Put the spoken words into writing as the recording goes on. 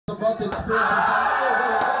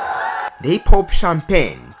They pop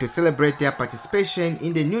champagne to celebrate their participation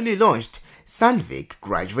in the newly launched SANDVIC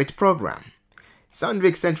graduate program.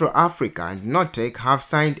 Sandvik Central Africa and NORTEC have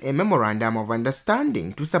signed a memorandum of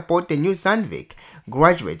understanding to support the new SANDVIC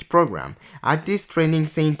graduate program at this training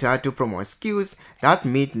center to promote skills that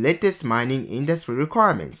meet latest mining industry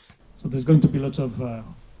requirements. So there's going to be lots of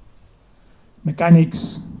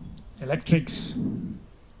mechanics, electrics,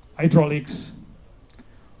 hydraulics,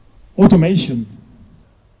 automation,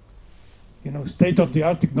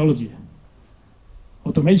 state-of-the-art technology,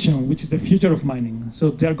 automation, which is the future of mining. So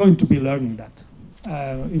they're going to be learning that.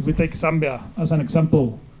 If we take Zambia as an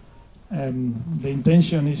example, the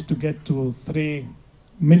intention is to get to 3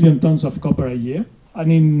 million tons of copper a year.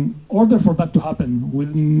 And in order for that to happen, we'll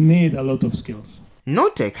need a lot of skills.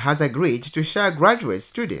 NORTEC has agreed to share graduate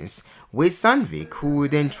students with SANDVIC, who will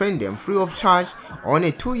then train them free of charge on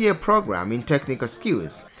a 2-year program in technical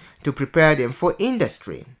skills to prepare them for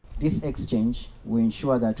industry. This exchange will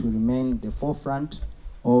ensure that we remain the forefront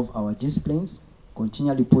of our disciplines,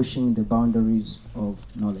 continually pushing the boundaries of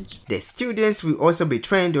knowledge. The students will also be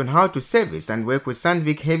trained on how to service and work with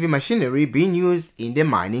SANDVIC heavy machinery being used in the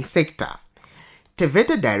mining sector.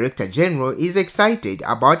 TVETA Director General is excited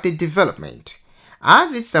about the development,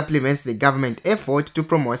 as it supplements the government effort to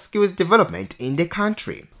promote skills development in the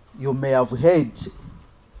country. You may have heard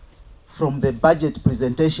from the budget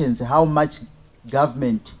presentations how much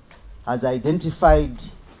government has identified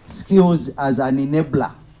skills as an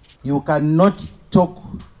enabler. You cannot talk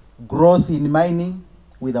growth in mining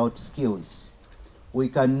without skills. We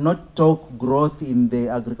cannot talk growth in the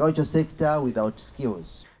agriculture sector without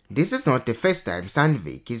skills. This is not the first time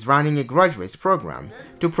SANDVIC is running a graduates program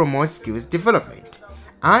to promote skills development,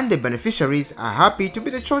 and the beneficiaries are happy to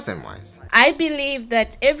be the chosen ones. I believe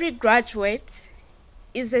that every graduate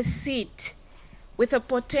is a seed with a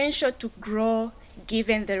potential to grow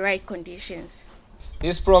given the right conditions.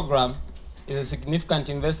 This program is a significant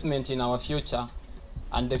investment in our future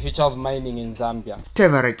and the future of mining in Zambia.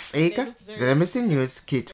 Tevarex Eka, ZMC News, Kit.